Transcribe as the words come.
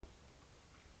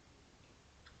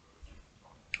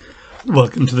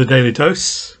Welcome to the Daily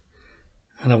Dose,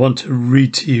 and I want to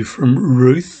read to you from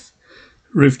Ruth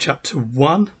chapter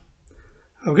 1.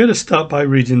 I'm going to start by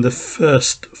reading the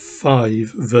first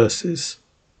 5 verses.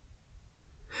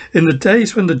 In the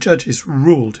days when the judges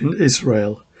ruled in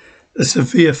Israel, a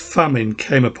severe famine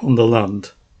came upon the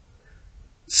land.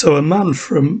 So a man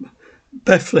from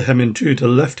Bethlehem in Judah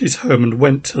left his home and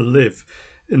went to live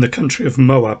in the country of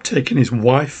Moab, taking his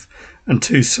wife and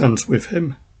 2 sons with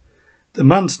him. The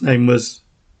man's name was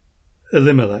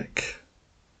Elimelech,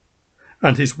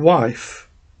 and his wife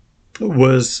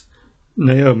was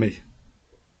Naomi.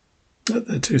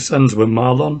 Their 2 sons were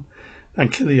Mahlon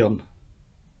and Chilion.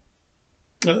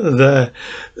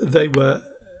 They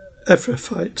were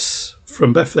Ephrathites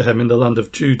from Bethlehem in the land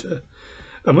of Judah,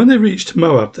 and when they reached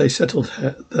Moab, they settled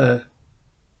there.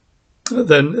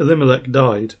 Then Elimelech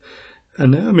died,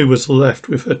 and Naomi was left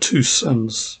with her 2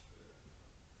 sons.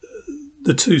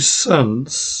 The 2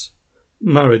 sons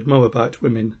married Moabite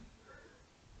women.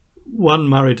 One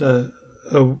married a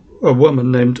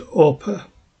woman named Orpah,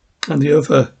 and the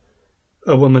other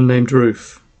a woman named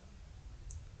Ruth.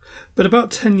 But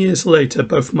about 10 years later,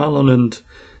 both Mahlon and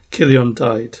Chilion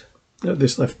died.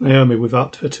 This left Naomi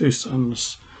without her 2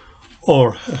 sons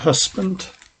or her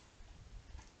husband.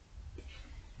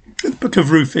 The book of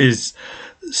Ruth is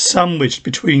sandwiched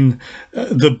between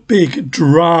the big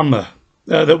drama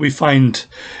that we find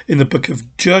in the book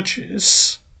of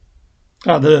Judges,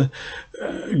 the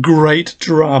great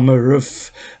drama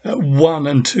of 1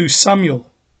 and 2 Samuel.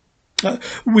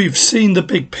 We've seen the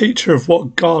big picture of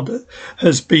what God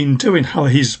has been doing, how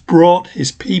he's brought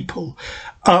his people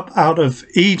up out of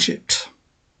Egypt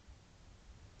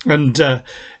and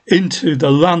into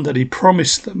the land that he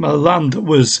promised them, a land that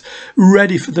was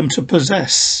ready for them to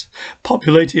possess,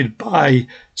 populated by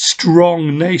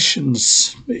strong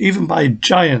nations, even by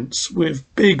giants with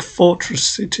big fortress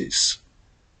cities.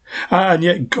 And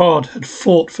yet God had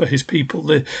fought for his people.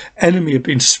 The enemy had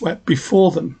been swept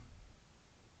before them.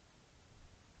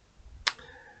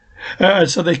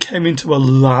 So they came into a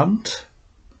land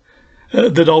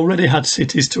that already had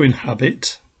cities to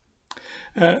inhabit,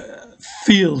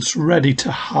 fields ready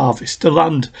to harvest, a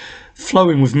land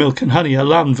flowing with milk and honey, a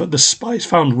land that the spies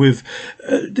found with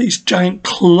these giant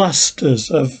clusters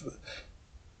of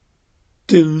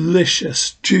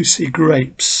delicious, juicy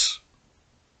grapes.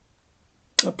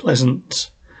 A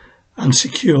pleasant and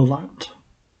secure land,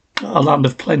 a land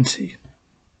of plenty.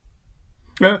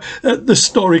 The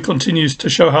story continues to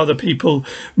show how the people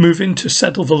move in to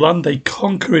settle the land. They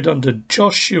conquer it under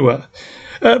Joshua,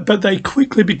 but they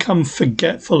quickly become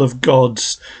forgetful of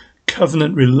God's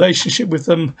covenant relationship with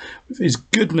them, with his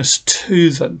goodness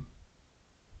to them,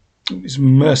 his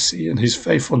mercy and his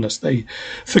faithfulness. They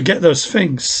forget those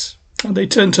things, and they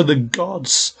turn to the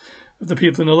gods of the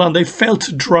people in the land. They fail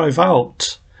to drive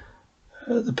out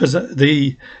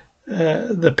the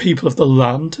people of the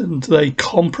land, and they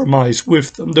compromise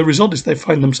with them. The result is they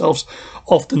find themselves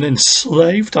often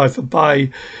enslaved, either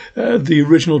by the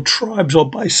original tribes or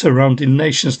by surrounding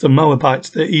nations, the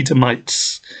Moabites, the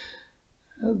Edomites,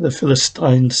 the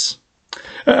Philistines.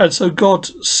 And so God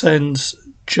sends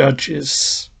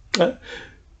judges,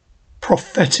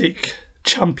 prophetic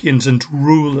champions and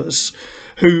rulers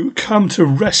who come to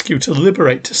rescue, to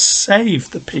liberate, to save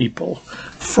the people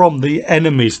from the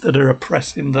enemies that are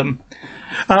oppressing them.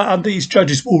 And these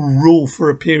judges will rule for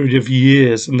a period of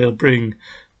years, and they'll bring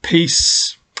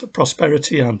peace,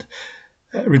 prosperity, and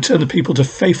return the people to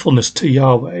faithfulness to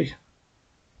Yahweh.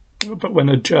 But when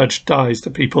a judge dies, the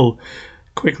people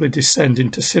quickly descend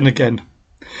into sin again.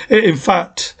 In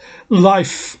fact,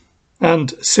 life and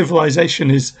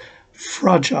civilization is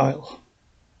fragile.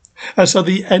 And so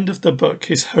the end of the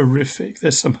book is horrific.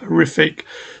 There's some horrific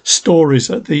stories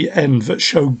at the end that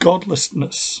show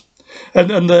godlessness.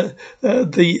 And the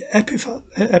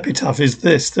epitaph is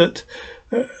this, that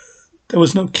there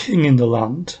was no king in the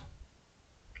land.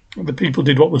 The people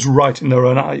did what was right in their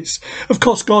own eyes. Of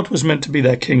course, God was meant to be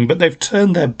their king, but they've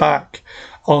turned their back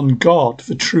on God,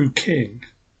 the true king.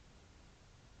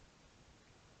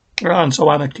 And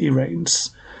so anarchy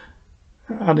reigns.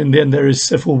 And in the end, there is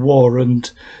civil war,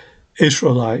 and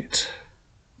Israelite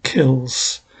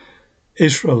kills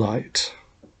Israelite.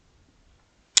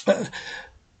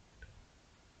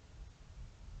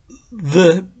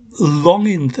 The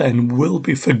longing then will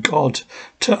be for God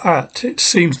to act. It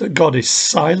seems that God is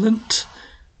silent,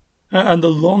 and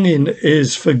the longing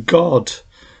is for God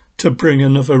to bring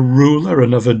another ruler,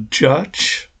 another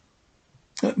judge,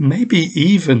 maybe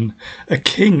even a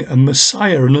king, a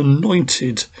Messiah, an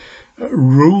anointed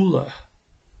ruler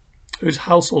whose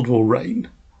household will reign.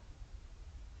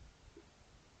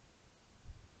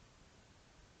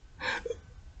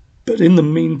 But in the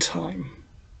meantime,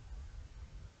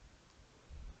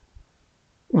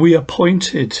 we are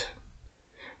pointed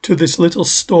to this little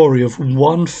story of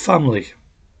one family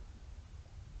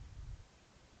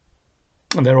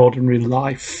and their ordinary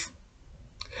life.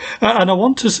 And I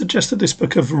want to suggest that this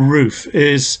book of Ruth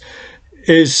is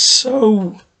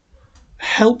so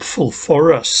helpful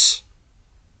for us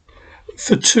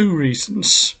for two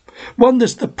reasons. One,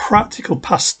 there's the practical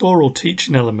pastoral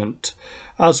teaching element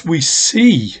as we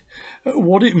see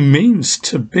what it means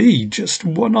to be just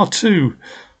one or two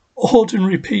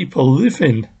ordinary people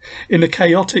living in a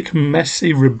chaotic,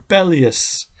 messy,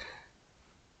 rebellious,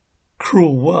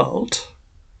 cruel world,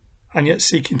 and yet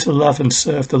seeking to love and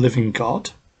serve the living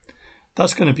God.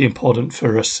 That's going to be important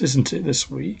for us, isn't it, this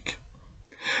week?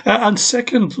 And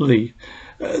secondly,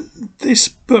 this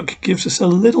book gives us a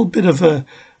little bit of a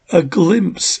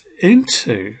glimpse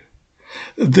into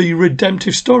the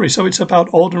redemptive story. So it's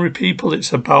about ordinary people.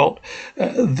 It's about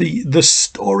the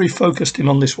story focused in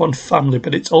on this one family,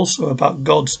 but it's also about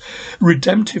God's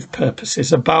redemptive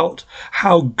purposes, about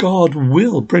how God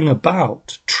will bring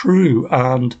about true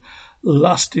and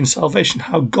lasting salvation,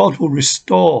 how God will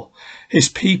restore his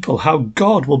people, how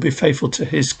God will be faithful to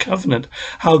his covenant,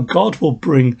 how God will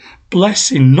bring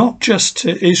blessing not just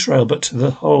to Israel but to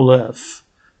the whole earth.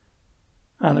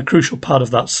 And a crucial part of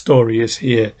that story is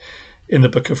here in the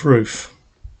book of Ruth.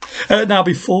 Now,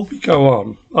 before we go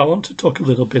on, I want to talk a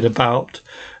little bit about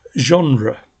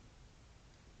genre.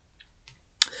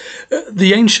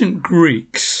 The ancient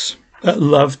Greeks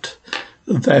loved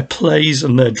their plays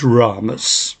and their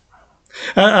dramas,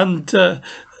 and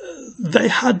they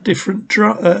had different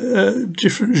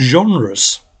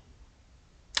genres.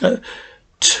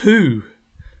 Two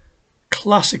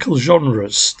classical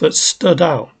genres that stood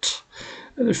out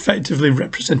and effectively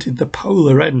represented the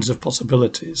polar ends of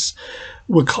possibilities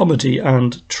were comedy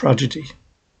and tragedy.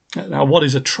 Now, what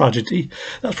is a tragedy?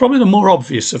 That's probably the more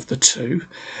obvious of the two,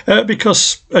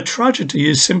 because a tragedy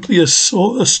is simply a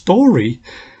story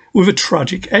with a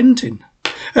tragic ending.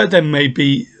 There may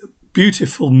be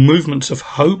beautiful movements of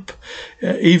hope,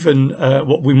 even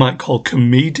what we might call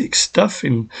comedic stuff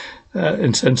in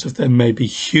sense of there may be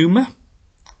humour.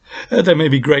 There may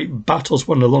be great battles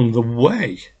won along the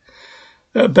way.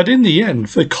 But in the end,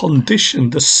 the condition,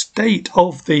 the state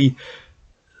of the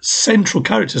central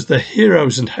characters, the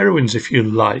heroes and heroines, if you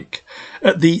like,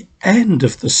 at the end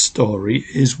of the story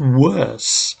is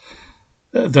worse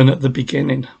than at the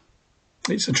beginning.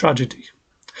 It's a tragedy.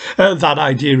 That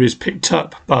idea is picked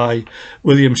up by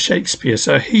William Shakespeare.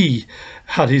 So he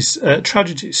had his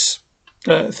tragedies.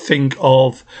 Think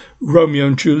of Romeo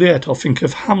and Juliet, or think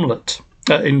of Hamlet.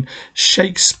 In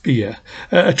Shakespeare,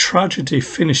 a tragedy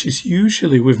finishes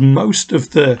usually with most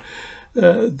of the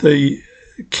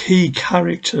key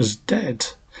characters dead.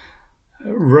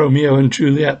 Romeo and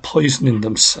Juliet poisoning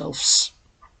themselves.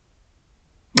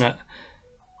 The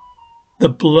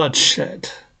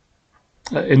bloodshed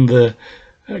in the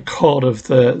court of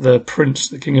the prince,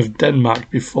 the king of Denmark,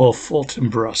 before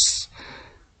Fortinbras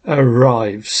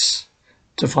arrives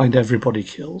to find everybody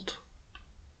killed.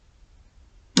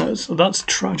 So that's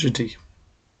tragedy.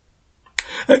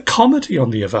 Comedy, on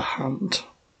the other hand,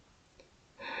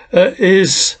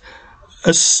 is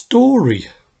a story,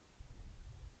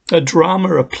 a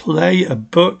drama, a play, a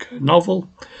book, a novel,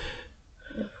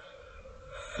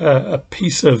 a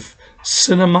piece of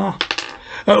cinema,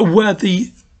 where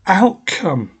the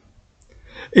outcome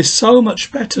is so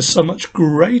much better, so much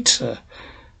greater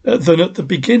than at the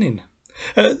beginning.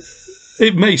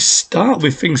 It may start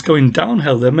with things going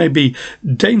downhill. There may be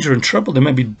danger and trouble. There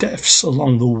may be deaths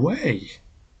along the way.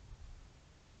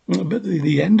 But at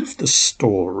the end of the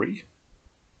story,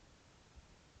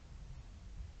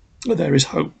 there is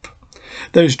hope.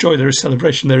 There is joy. There is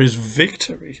celebration. There is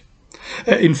victory.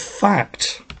 In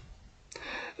fact,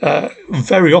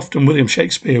 very often William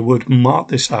Shakespeare would mark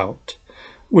this out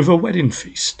with a wedding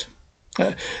feast.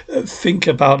 Think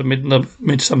about A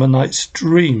Midsummer Night's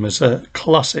Dream as a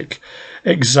classic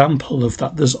example of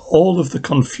that. There's all of the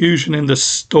confusion in the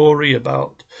story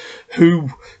about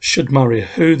who should marry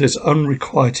who. There's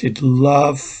unrequited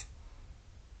love.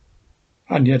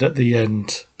 And yet at the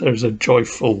end, there's a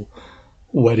joyful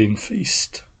wedding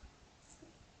feast.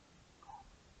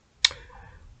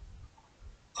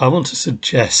 I want to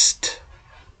suggest,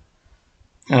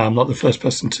 I'm not the first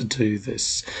person to do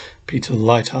this, Peter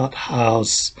Leithart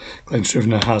has, Glenn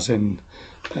Scrivener has in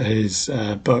his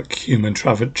book Human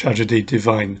Tragedy,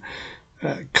 Divine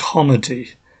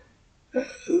Comedy,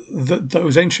 that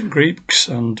those ancient Greeks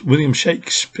and William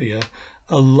Shakespeare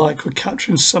alike were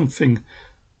capturing something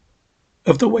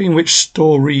of the way in which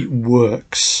story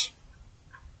works.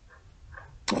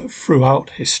 throughout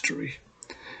history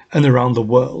and around the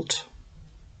world.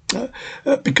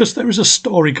 Because there is a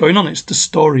story going on. It's the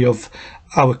story of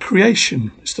our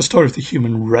creation. It's the story of the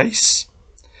human race.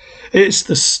 It's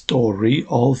the story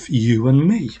of you and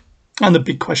me. And the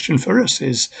big question for us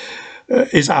is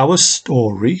our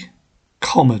story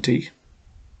comedy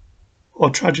or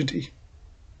tragedy?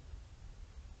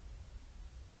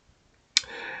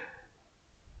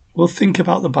 Well, think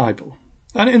about the Bible.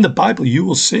 And in the Bible, you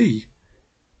will see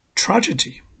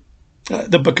tragedy.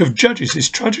 The book of Judges is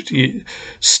tragedy. It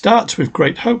starts with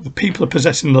great hope. The people are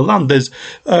possessing the land.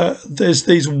 There's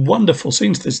these wonderful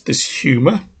scenes. There's this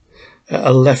humour.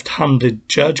 A left-handed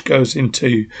judge goes in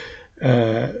to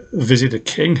visit a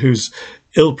king who's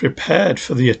ill-prepared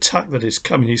for the attack that is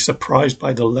coming. He's surprised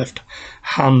by the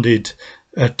left-handed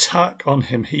attack on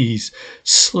him. He's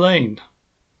slain.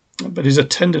 But his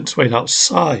attendants wait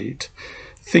outside,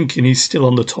 thinking he's still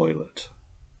on the toilet.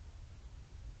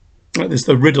 There's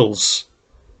the riddles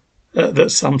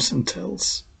that Samson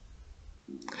tells.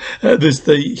 There's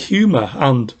the humour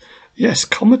and, yes,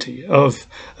 comedy of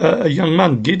a young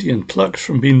man, Gideon, plucked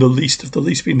from being the least of the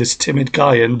least, being this timid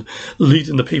guy and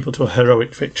leading the people to a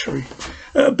heroic victory.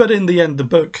 But in the end,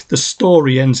 the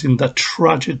story ends in the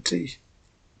tragedy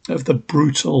of the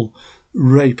brutal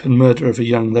rape and murder of a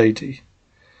young lady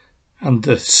and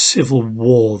the civil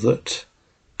war that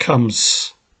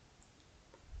comes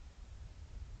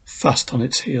fast on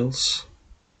its heels.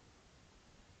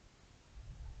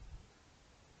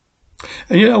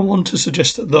 And yet I want to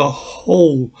suggest that the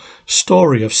whole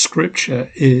story of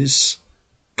Scripture is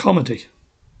comedy.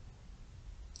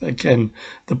 Again,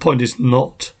 the point is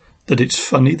not that it's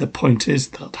funny, the point is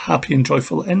that happy and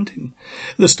joyful ending.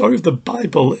 The story of the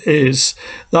Bible is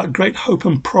that great hope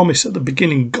and promise at the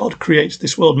beginning. God creates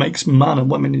this world, makes man and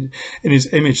woman in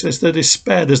his image. There's the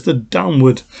despair, there's the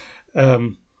downward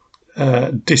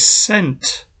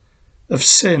descent of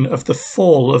sin, of the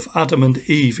fall of Adam and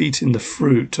Eve eating the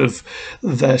fruit, of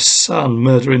their son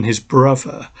murdering his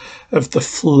brother, of the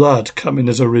flood coming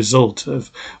as a result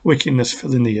of wickedness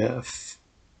filling the earth.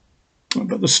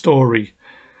 But the story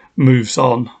moves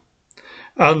on,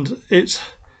 and its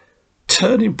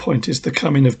turning point is the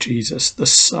coming of Jesus, the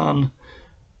Son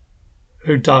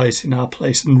who dies in our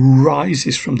place and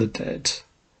rises from the dead.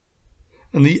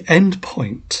 And the end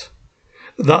point,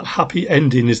 that happy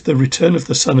ending, is the return of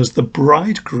the Son as the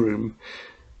bridegroom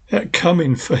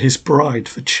coming for his bride,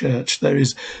 for church. There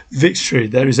is victory,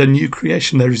 there is a new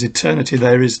creation, there is eternity,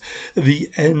 there is the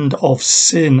end of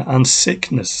sin and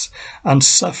sickness and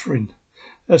suffering,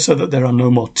 so that there are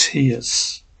no more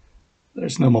tears, there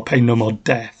is no more pain, no more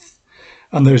death,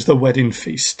 and there is the wedding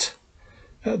feast,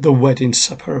 the wedding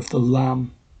supper of the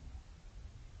Lamb.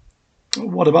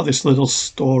 What about this little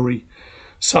story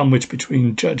sandwiched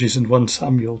between Judges and 1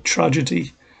 Samuel?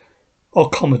 Tragedy or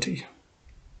comedy?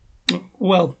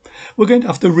 Well, we're going to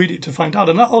have to read it to find out,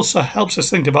 and that also helps us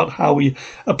think about how we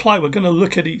apply. We're going to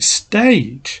look at each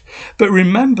stage, but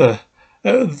remember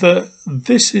that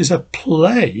this is a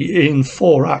play in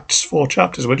 4 acts, 4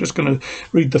 chapters. We're just going to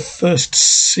read the first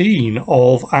scene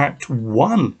of Act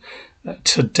 1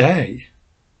 today.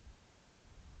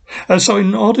 And so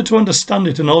in order to understand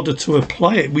it, in order to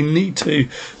apply it, we need to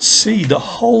see the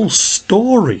whole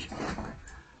story,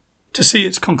 to see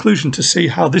its conclusion, to see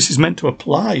how this is meant to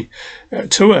apply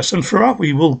to us. And throughout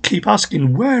we will keep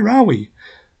asking, where are we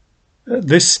at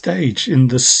this stage in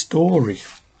the story?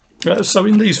 So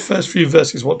in these first few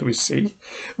verses, what do we see?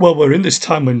 Well, we're in this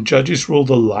time when judges rule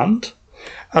the land,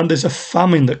 and there's a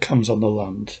famine that comes on the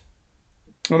land.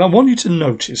 And I want you to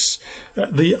notice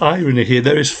the irony here.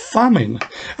 There is famine,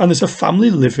 and there's a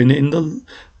family living in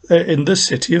the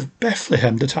city of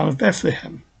Bethlehem, the town of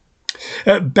Bethlehem.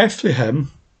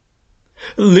 Bethlehem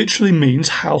literally means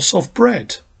house of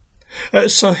bread.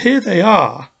 So here they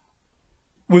are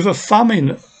with a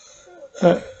famine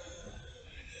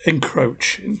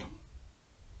encroaching,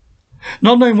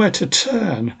 not knowing where to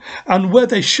turn, and where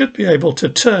they should be able to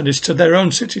turn is to their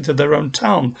own city, to their own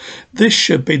town. This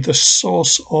should be the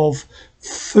source of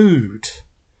food.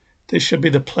 This should be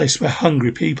the place where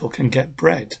hungry people can get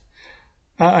bread.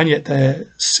 And yet there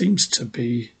seems to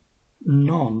be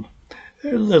none.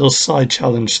 A little side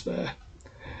challenge there.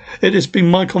 It has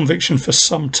been my conviction for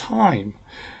some time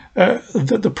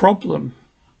that the problem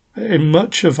in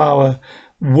much of our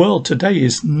world today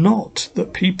is not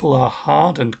that people are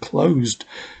hard and closed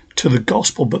to the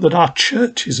gospel, but that our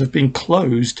churches have been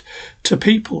closed to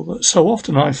people. That so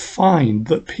often I find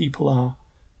that people are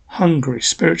hungry,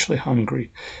 spiritually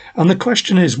hungry. And the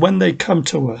question is, when they come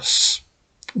to us,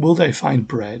 will they find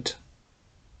bread?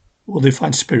 Will they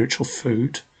find spiritual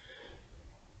food?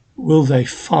 Will they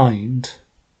find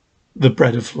the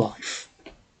bread of life.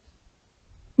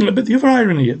 But the other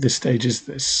irony at this stage is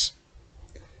this.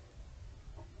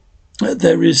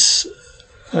 There is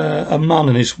a man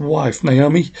and his wife,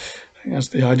 Naomi, has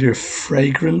the idea of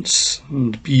fragrance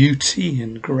and beauty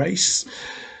and grace.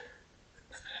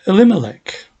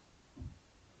 Elimelech.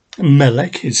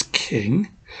 Melech is king.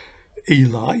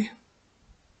 Eli.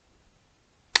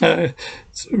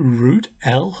 Root,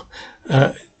 El.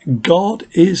 God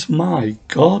is my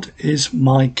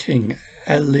king.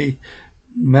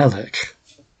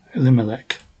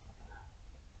 Elimelech.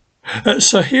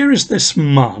 So here is this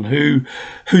man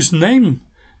whose name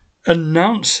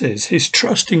announces his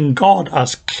trust in God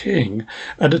as king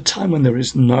at a time when there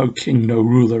is no king, no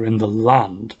ruler in the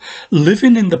land,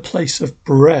 living in the place of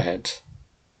bread.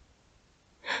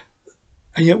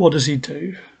 And yet what does he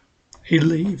do? He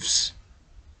leaves.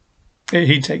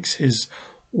 He takes his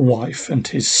wife and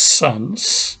his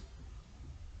sons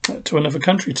to another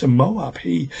country, to Moab.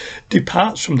 He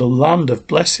departs from the land of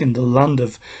blessing, the land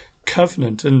of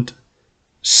covenant, and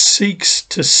seeks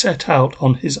to set out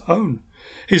on his own.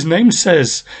 His name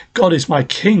says, God is my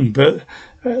king, but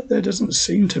there doesn't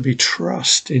seem to be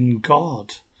trust in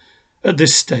God at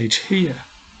this stage here.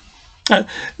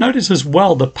 Notice as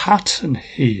well the pattern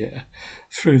here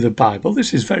through the Bible.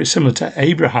 This is very similar to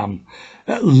Abraham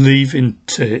leaving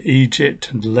to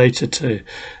Egypt and later to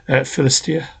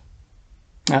Philistia.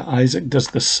 Isaac does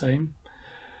the same,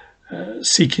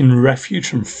 seeking refuge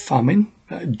from famine.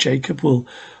 Jacob will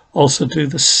also do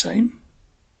the same.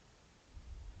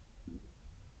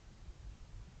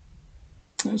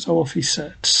 So off he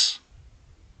sets.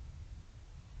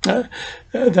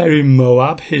 There in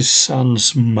Moab, his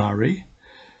sons marry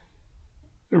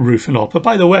Ruth and Orpah.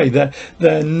 By the way, their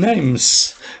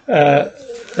names,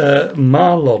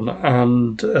 Mahlon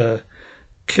and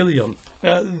Chilion,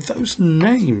 those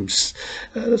names,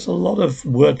 there's a lot of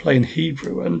wordplay in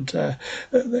Hebrew, and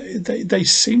they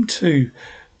seem to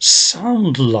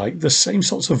sound like the same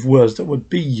sorts of words that would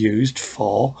be used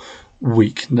for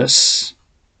weakness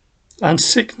and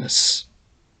sickness.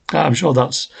 I'm sure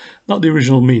that's not the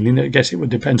original meaning. I guess it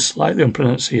would depend slightly on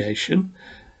pronunciation,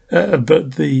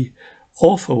 but the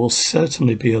author will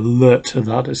certainly be alert to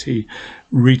that as he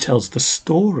retells the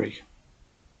story.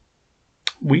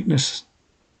 Weakness,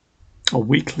 or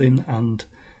weakling, and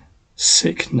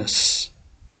sickness.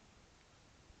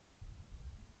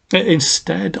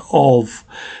 Instead of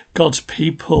God's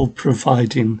people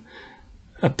providing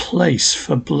a place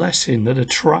for blessing that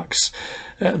attracts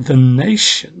the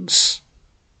nations,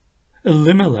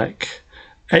 Elimelech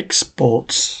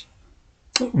exports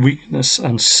weakness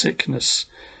and sickness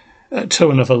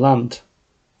to another land.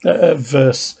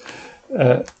 Verse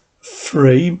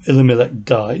 3, Elimelech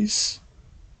dies.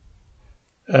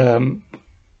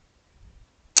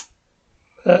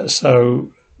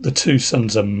 So the two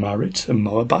sons are married to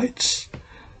Moabites,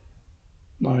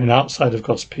 marrying outside of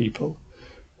God's people,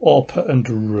 Orpah and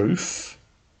Ruth.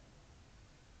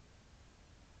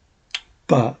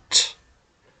 But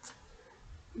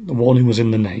the warning was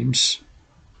in the names.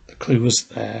 The clue was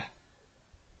there.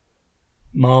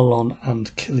 Mahlon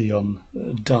and Chilion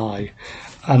die,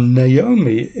 and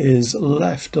Naomi is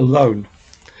left alone.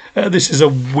 This is a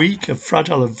weak, a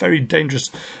fragile, a very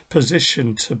dangerous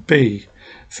position to be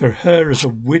for her as a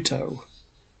widow,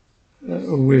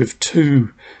 with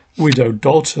two widowed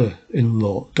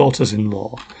daughters-in-law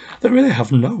that really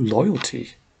have no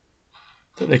loyalty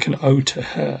that they can owe to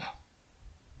her.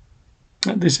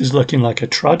 This is looking like a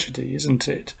tragedy, isn't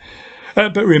it?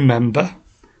 But remember,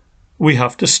 we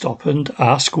have to stop and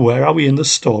ask, where are we in the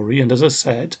story? And as I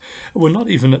said, we're not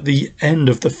even at the end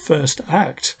of the first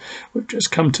act. We've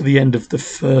just come to the end of the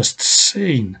first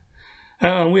scene.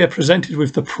 And we are presented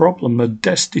with the problem, a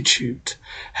destitute,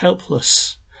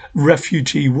 helpless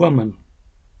refugee woman,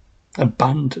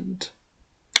 abandoned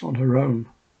on her own.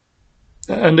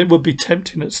 And it would be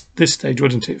tempting at this stage,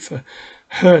 wouldn't it, for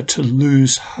her to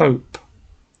lose hope.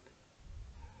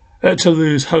 To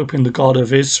lose hope in the God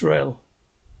of Israel.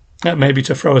 Maybe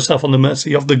to throw herself on the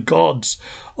mercy of the gods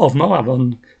of Moab,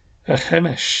 on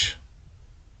Chemosh.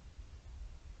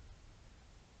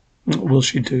 Will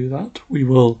she do that? We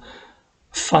will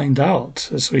find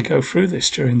out as we go through this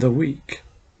during the week.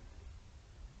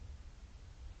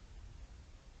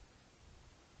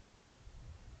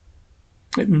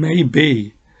 It may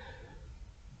be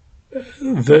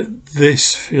that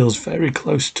this feels very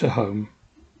close to home.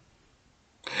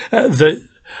 That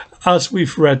as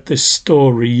we've read this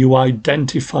story, you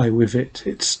identify with it.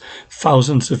 It's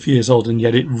thousands of years old, and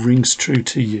yet it rings true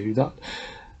to you. That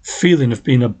feeling of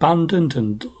being abandoned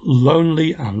and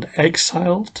lonely and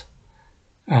exiled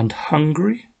and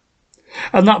hungry.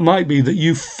 And that might be that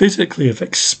you physically have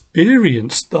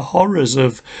experienced the horrors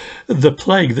of the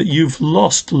plague, that you've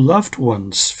lost loved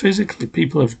ones physically.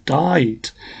 People have died.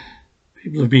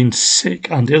 People have been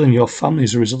sick and ill in your family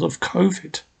as a result of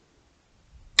COVID.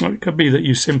 Or it could be that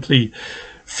you simply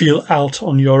feel out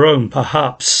on your own,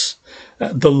 perhaps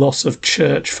the loss of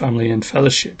church, family and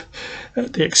fellowship,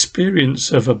 the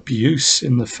experience of abuse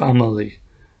in the family,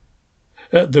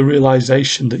 the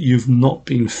realization that you've not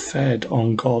been fed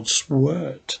on God's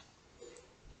word.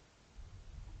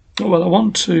 Well, I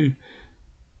want to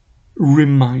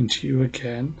remind you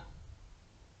again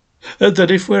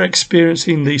that if we're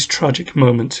experiencing these tragic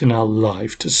moments in our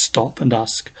life, to stop and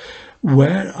ask,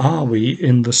 where are we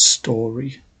in the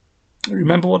story?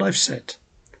 Remember what I've said.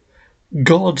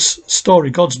 God's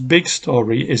story, God's big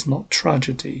story, is not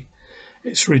tragedy.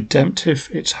 It's redemptive,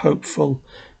 it's hopeful,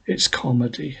 it's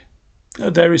comedy.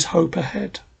 There is hope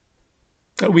ahead.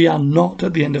 We are not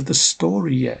at the end of the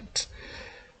story yet.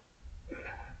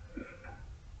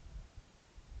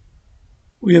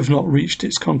 We have not reached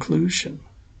its conclusion.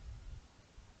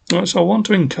 So I want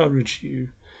to encourage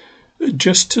you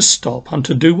just to stop and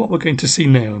to do what we're going to see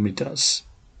Naomi does.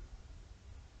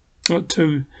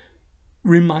 To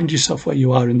remind yourself where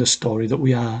you are in the story, that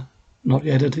we are not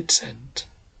yet at its end.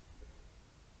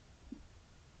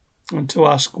 And to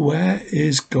ask, where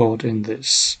is God in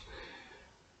this?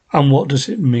 And what does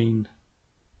it mean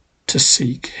to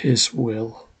seek his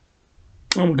will?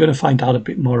 And we're going to find out a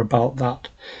bit more about that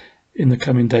in the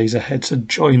coming days ahead. So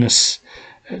join us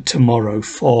tomorrow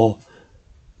for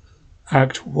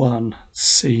Act 1,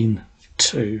 Scene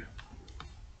 2.